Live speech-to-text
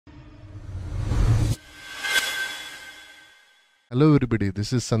Hello everybody,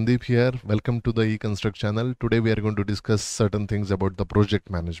 this is Sandeep here. Welcome to the eConstruct channel. Today we are going to discuss certain things about the project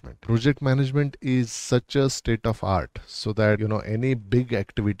management. Project management is such a state of art so that any big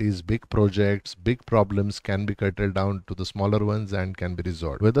activities, big projects, big problems can be curtailed down to the smaller ones and can be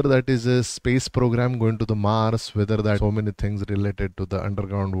resolved. Whether that is a space program going to the Mars, whether that so many things related to the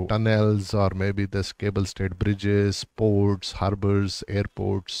underground tunnels or maybe this cable stayed bridges, ports, harbors,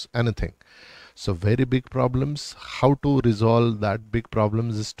 airports, anything. So very big problems, how to resolve that big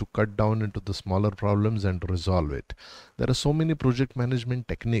problems is to cut down into the smaller problems and resolve it. There are so many project management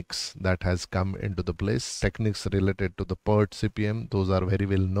techniques that has come into the place. Techniques related to the PERT CPM, those are very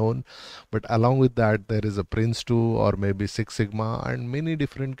well known. But along with that, there is a Prince 2 or maybe Six Sigma and many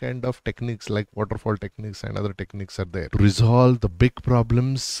different kind of techniques like waterfall techniques and other techniques are there to resolve the big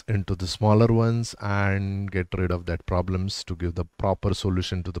problems into the smaller ones and get rid of that problems to give the proper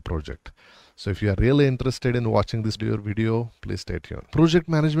solution to the project. So if you are really interested in watching this video, please stay tuned. Project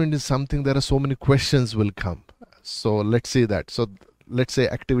management is something, there are so many questions will come. So let's see that. So let's say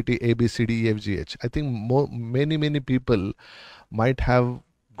activity A, B, C, D, E, F, G, H. I think many people might have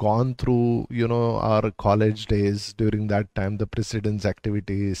gone through, our college days. During that time, the precedence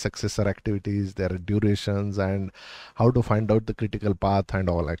activities, successor activities, their durations and how to find out the critical path and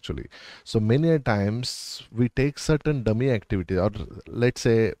all actually. So many a times we take certain dummy activity, or let's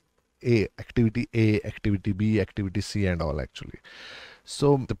say activity A, activity B, activity C and all actually.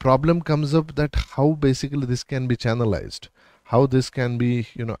 So the problem comes up that how basically this can be channelized, how this can be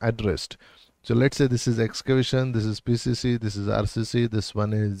addressed. So let's say this is excavation, this is PCC, this is RCC, this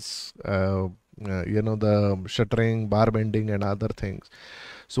one is the shuttering, bar bending and other things.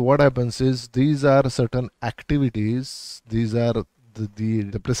 So what happens is these are certain activities, these are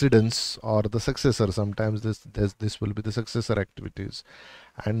the precedents or the successor. Sometimes this will be the successor activities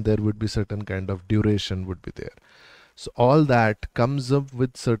and there would be certain kind of duration would be there. So all that comes up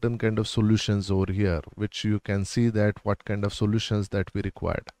with certain kind of solutions over here, which you can see that what kind of solutions that we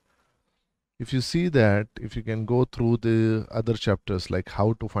required. If you see that, if you can go through the other chapters like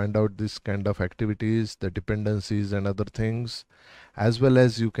how to find out this kind of activities, the dependencies and other things, as well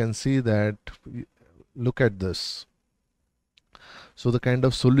as you can see that, look at this. So the kind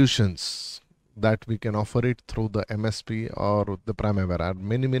of solutions that we can offer it through the MSP or the Primavera.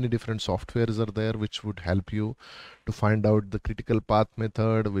 Many different softwares are there which would help you to find out the critical path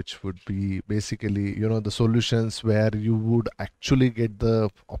method, which would be basically the solutions where you would actually get the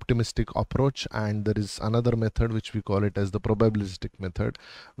optimistic approach, and there is another method which we call it as the probabilistic method,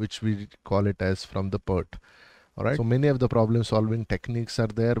 which we call it as from the PERT. Alright, so many of the problem solving techniques are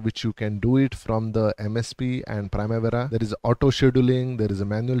there which you can do it from the MSP and Primavera. There is auto scheduling, there is a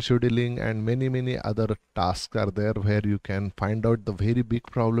manual scheduling and many other tasks are there where you can find out the very big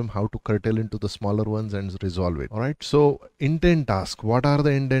problem, how to curtail into the smaller ones and resolve it. Alright, so intent task, what are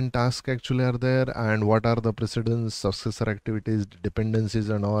the intent tasks actually are there and what are the precedence, successor activities, dependencies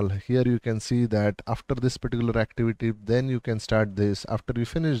and all. Here you can see that after this particular activity then you can start this, after you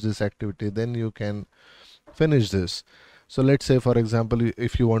finish this activity then you can finish this. So let's say for example,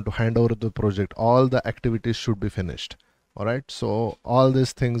 if you want to hand over the project, all the activities should be finished. All right, so all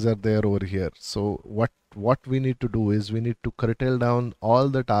these things are there over here. So what we need to do is we need to curtail down all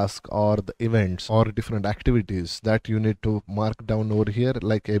the tasks or the events or different activities that you need to mark down over here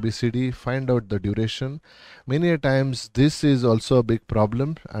like ABCD, find out the duration. Many a times this is also a big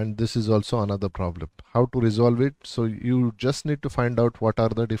problem and this is also another problem, how to resolve it. So you just need to find out what are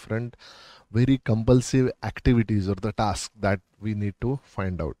the different very compulsive activities or the task that we need to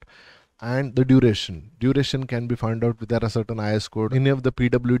find out. And the duration can be found out. There are certain IS code, any of the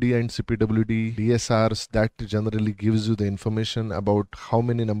PWD and CPWD DSRs that generally gives you the information about how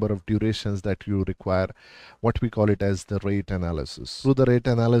many number of durations that you require, what we call it as the rate analysis. Through the rate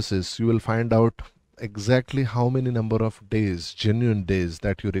analysis you will find out exactly how many number of days, genuine days,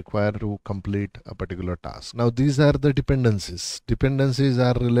 that you require to complete a particular task. Now these are the dependencies. Dependencies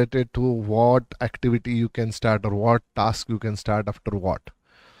are related to what activity you can start or what task you can start after what.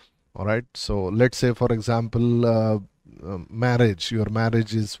 All right, so let's say for example marriage, your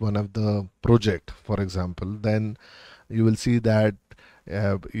marriage is one of the project for example, then you will see that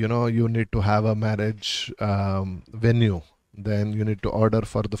you need to have a marriage venue. Then you need to order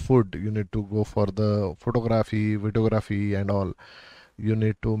for the food, you need to go for the photography, videography and all. You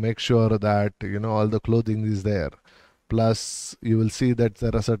need to make sure that all the clothing is there. Plus you will see that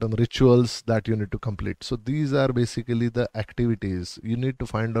there are certain rituals that you need to complete. So these are basically the activities. You need to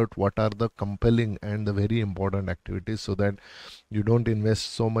find out what are the compelling and the very important activities so that you don't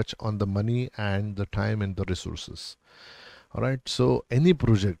invest so much on the money and the time and the resources. All right, so any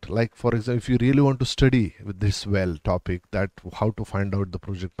project, like for example, if you really want to study with this well topic, that how to find out the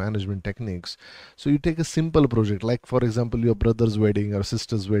project management techniques, so you take a simple project, like for example, your brother's wedding or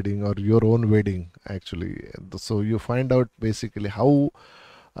sister's wedding or your own wedding, actually. So you find out basically how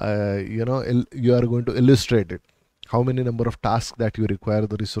you are going to illustrate it, how many number of tasks that you require,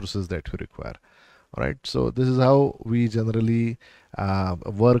 the resources that you require. All right, so this is how we generally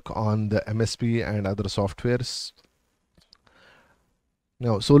work on the MSP and other softwares.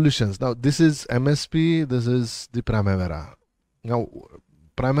 Now, solutions. Now, this is MSP, this is the Primavera. Now,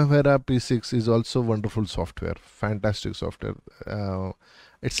 Primavera P6 is also wonderful software, fantastic software.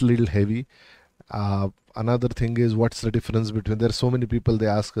 It's a little heavy. Another thing is, what's the difference between, there are so many people, they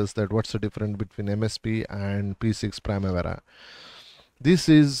ask us that what's the difference between MSP and P6 Primavera. This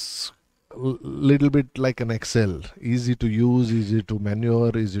is little bit like an Excel, easy to use, easy to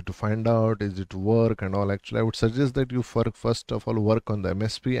maneuver, easy to find out, easy to work and all. Actually, I would suggest that you first of all work on the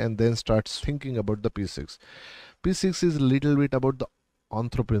MSP and then start thinking about the P6. P6 is a little bit about the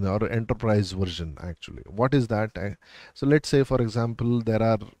entrepreneur or enterprise version. Actually, what is that? So let's say, for example, there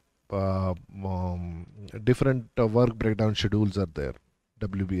are different work breakdown schedules are there,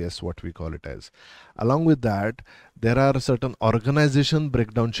 WBS, what we call it as. Along with that, there are certain organization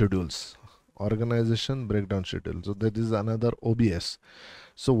breakdown schedules. Organization breakdown schedule. So that is another OBS.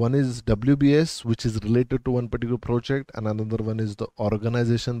 So one is WBS, which is related to one particular project, and another one is the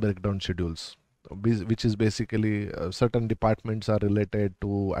organization breakdown schedules, which is basically certain departments are related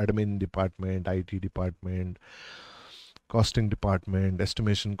to admin department, IT department, costing department,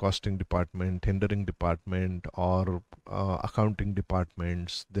 estimation costing department, tendering department, or accounting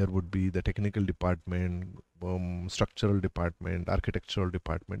departments. There would be the technical department, structural department, architectural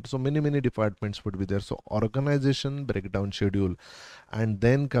department. So many departments would be there. So organization breakdown schedule, and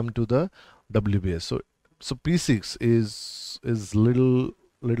then come to the WBS. So P6 is little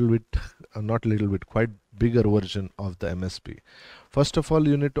bit not little bit, quite bigger version of the MSP. First of all,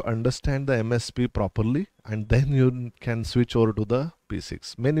 you need to understand the MSP properly, and then you can switch over to the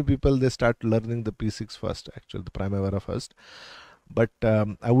P6. Many people, they start learning the P6 first, actually the Primavera first. But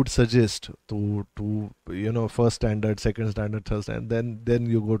I would suggest to first standard, second standard, third standard, then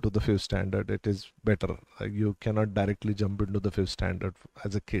you go to the fifth standard. It is better. You cannot directly jump into the fifth standard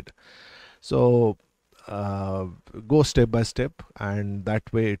as a kid. So go step by step, and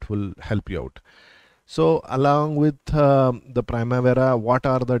that way it will help you out. So along with the Primavera, what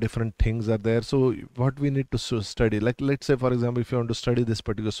are the different things are there? So what we need to study, like let's say for example, if you want to study this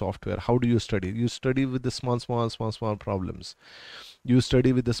particular software, how do you study? You study with the small problems. You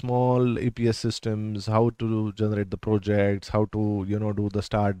study with the small EPS systems, how to generate the projects, how to do the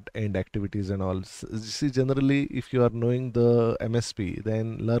start end activities and all. See, generally if you are knowing the MSP,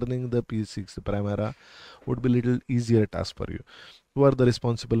 then learning the P6 Primavera would be little easier task for you. Who are the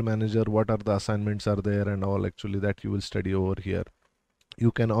responsible manager, what are the assignments are there and all, actually that you will study over here.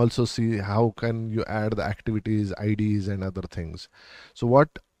 You can also see how can you add the activities, IDs and other things. So what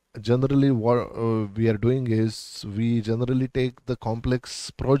generally we are doing is, we generally take the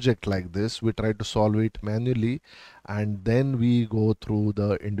complex project like this, we try to solve it manually, and then we go through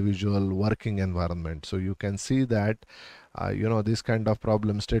the individual working environment. So you can see that this kind of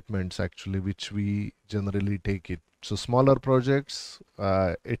problem statements, actually, which we generally take it. So smaller projects,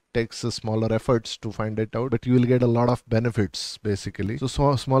 it takes smaller efforts to find it out, but you will get a lot of benefits basically.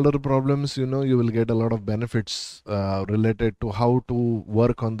 So smaller problems, you will get a lot of benefits related to how to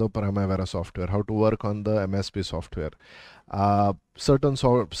work on the Primavera software, how to work on the MSP software.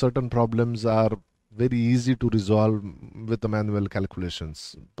 Certain problems are very easy to resolve with the manual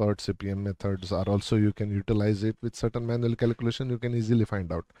calculations. Third CPM methods are also, you can utilize it with certain manual calculation, you can easily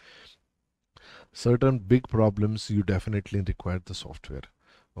find out. Certain big problems, you definitely require the software.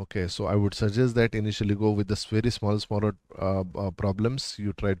 Okay, so I would suggest that initially go with this very smaller problems.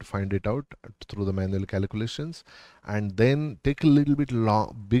 You try to find it out through the manual calculations, and then take a little bit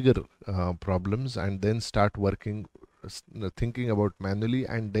bigger problems, and then start working, thinking about manually,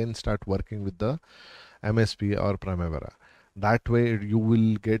 and then start working with the MSP or Primavera. That way you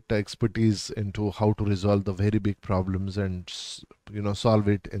will get expertise into how to resolve the very big problems, and solve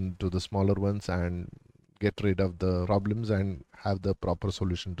it into the smaller ones, and get rid of the problems and have the proper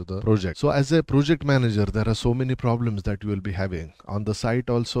solution to the project. So as a project manager, there are so many problems that you will be having on the site.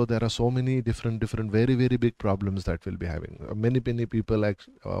 Also, there are so many different very big problems that we'll be having. Many people,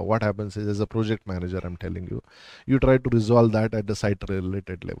 what happens is, as a project manager, I'm telling you, you try to resolve that at the site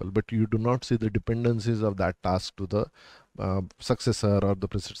related level, but you do not see the dependencies of that task to the successor or the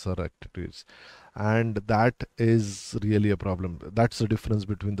predecessor activities, and that is really a problem. That's the difference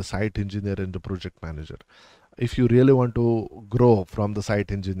between the site engineer and the project manager. if you really want to grow from the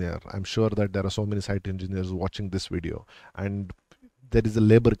site engineer, I'm sure that there are so many site engineers watching this video, and there is a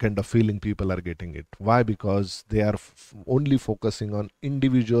labor kind of feeling people are getting it. Why? Because they are only focusing on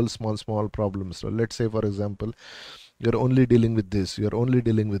individual small problems. So let's say, for example, you're only dealing with this, you're only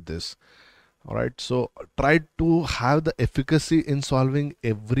dealing with this. All right, so try to have the efficacy in solving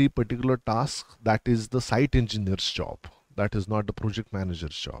every particular task. That is the site engineer's job, that is not the project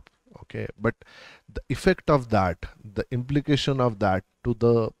manager's job. Okay, but the effect of that, the implication of that to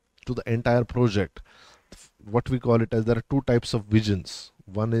the entire project, what we call it as, there are two types of visions.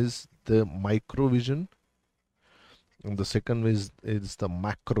 One is the micro vision, and the second is the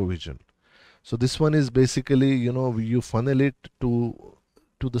macro vision. So this one is basically, you funnel it to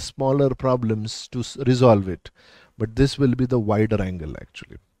the smaller problems to resolve it, but this will be the wider angle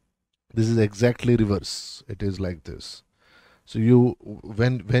actually. This is exactly reverse. It is like this. So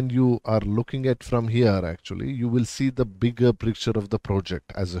when you are looking at from here, actually you will see the bigger picture of the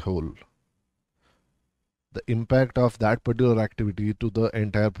project as a whole, the impact of that particular activity to the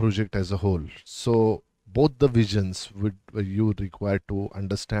entire project as a whole. So both the visions would you require to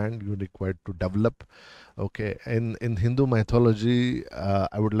understand, you require to develop. Okay, in Hindu mythology,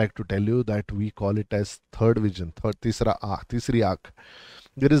 I would like to tell you that we call it as third vision, tisri aakh.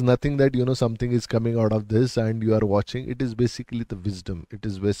 There is nothing that something is coming out of this and you are watching. It is basically the wisdom. It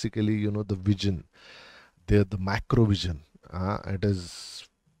is basically the vision, the macro vision.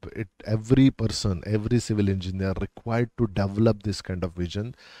 Every person, every civil engineer required to develop this kind of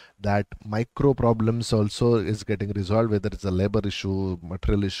vision, that micro problems also is getting resolved, whether it's a labor issue,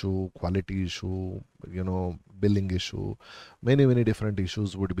 material issue, quality issue, billing issue. Many different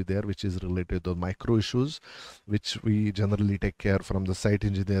issues would be there which is related to micro issues, which we generally take care from the site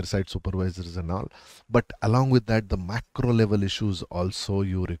engineer, site supervisors and all. But along with that, the macro level issues also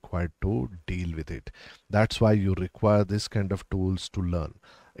you required to deal with it. That's why you require this kind of tools to learn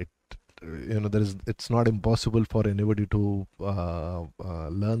it. It's not impossible for anybody to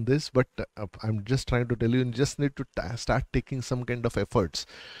learn this, but I'm just trying to tell you just need to start taking some kind of efforts.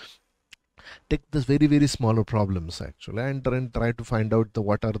 Take this very smaller problems actually, and try to find out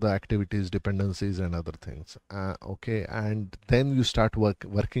what are the activities, dependencies and other things. Okay, and then you start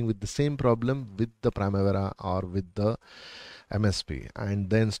working with the same problem with the Primavera or with the MSP, and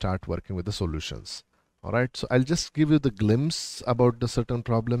then start working with the solutions. All right, so I'll just give you the glimpse about the certain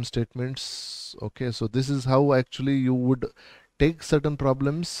problem statements. Okay, so this is how actually you would take certain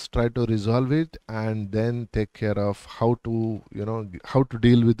problems, try to resolve it, and then take care of how to how to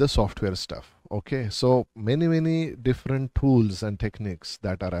deal with the software stuff. Okay, so many different tools and techniques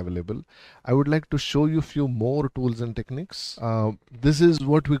that are available. I would like to show you few more tools and techniques. This is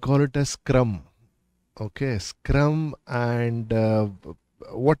what we call it as Scrum. Okay, Scrum, and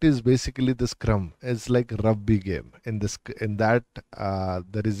what is basically the Scrum? It's like rugby game. In that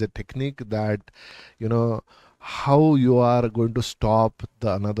there is a technique that how you are going to stop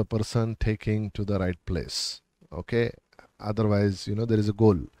the another person taking to the right place. Okay, otherwise there is a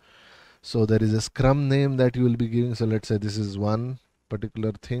goal. So there is a Scrum name that you will be giving. So let's say this is one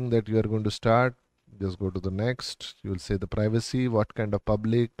particular thing that you are going to start. Just go to the next. You will say the privacy, what kind of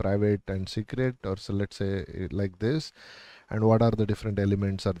public, private and secret, or so let's say like this, and what are the different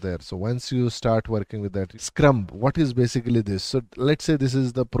elements are there. So once you start working with that Scrum, what is basically this? So let's say this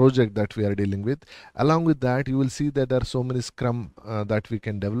is the project that we are dealing with. Along with that, you will see that there are so many Scrum that we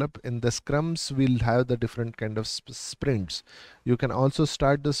can develop. In the Scrums, we'll have the different kind of sprints. You can also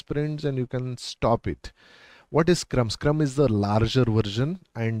start the sprints and you can stop it. What is Scrum? Scrum is the larger version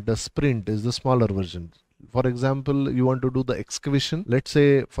and the sprint is the smaller version. For example, you want to do the excavation. Let's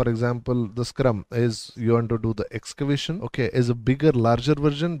say, for example, the Scrum is you want to do the excavation. Okay, is a bigger, larger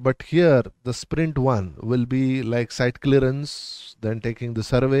version. But here, the sprint one will be like site clearance, then taking the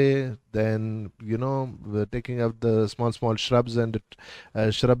survey, then we're taking up the small shrubs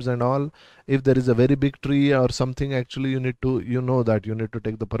and all. If there is a very big tree or something, actually you need to that you need to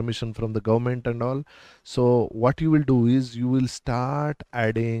take the permission from the government and all. So what you will do is you will start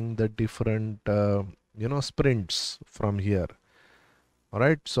adding the different sprints from here. All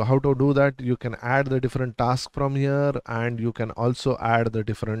right, so how to do that? You can add the different tasks from here, and you can also add the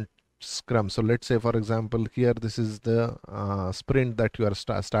different Scrum. So let's say, for example, here this is the sprint that you are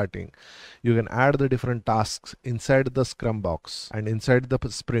starting. You can add the different tasks inside the Scrum box and inside the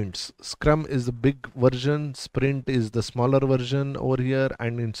sprints. Scrum is the big version, sprint is the smaller version over here,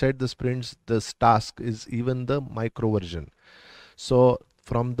 and inside the sprints this task is even the micro version. So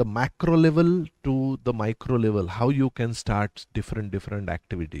from the macro level to the micro level, how you can start different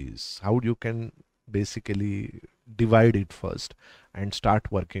activities, how you can basically divide it first and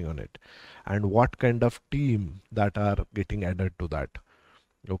start working on it, and what kind of team that are getting added to that.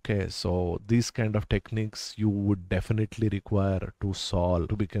 Okay, so these kind of techniques you would definitely require to solve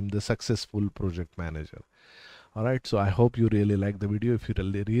to become the successful project manager. All right, so I hope you really liked the video. If you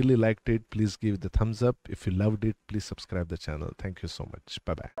really liked it, please give the thumbs up. If you loved it, please subscribe the channel. Thank you so much.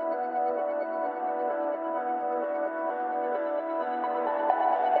 Bye bye.